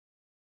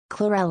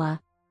Chlorella.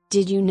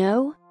 Did you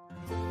know?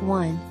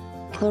 1.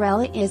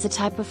 Chlorella is a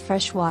type of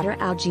freshwater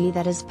algae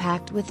that is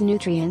packed with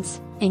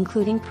nutrients,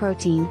 including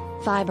protein,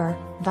 fiber,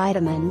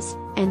 vitamins,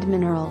 and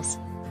minerals.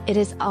 It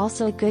is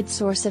also a good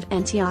source of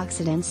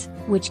antioxidants,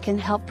 which can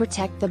help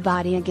protect the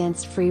body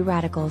against free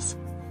radicals.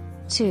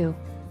 2.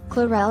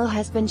 Chlorella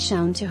has been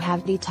shown to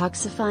have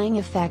detoxifying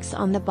effects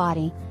on the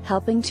body,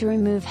 helping to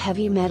remove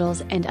heavy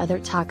metals and other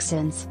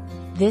toxins.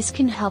 This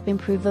can help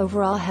improve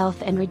overall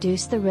health and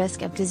reduce the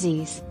risk of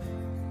disease.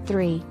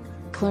 3.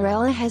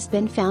 Chlorella has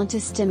been found to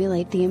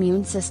stimulate the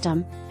immune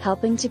system,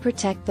 helping to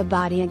protect the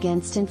body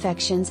against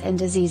infections and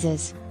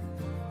diseases.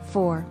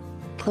 4.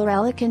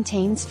 Chlorella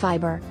contains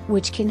fiber,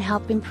 which can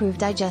help improve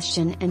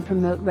digestion and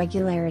promote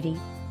regularity.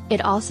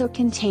 It also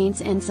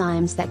contains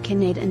enzymes that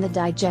can aid in the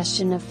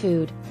digestion of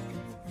food.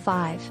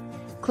 5.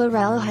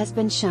 Chlorella has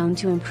been shown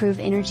to improve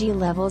energy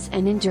levels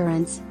and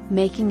endurance,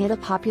 making it a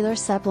popular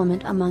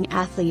supplement among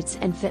athletes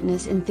and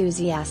fitness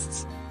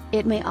enthusiasts.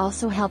 It may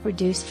also help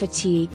reduce fatigue,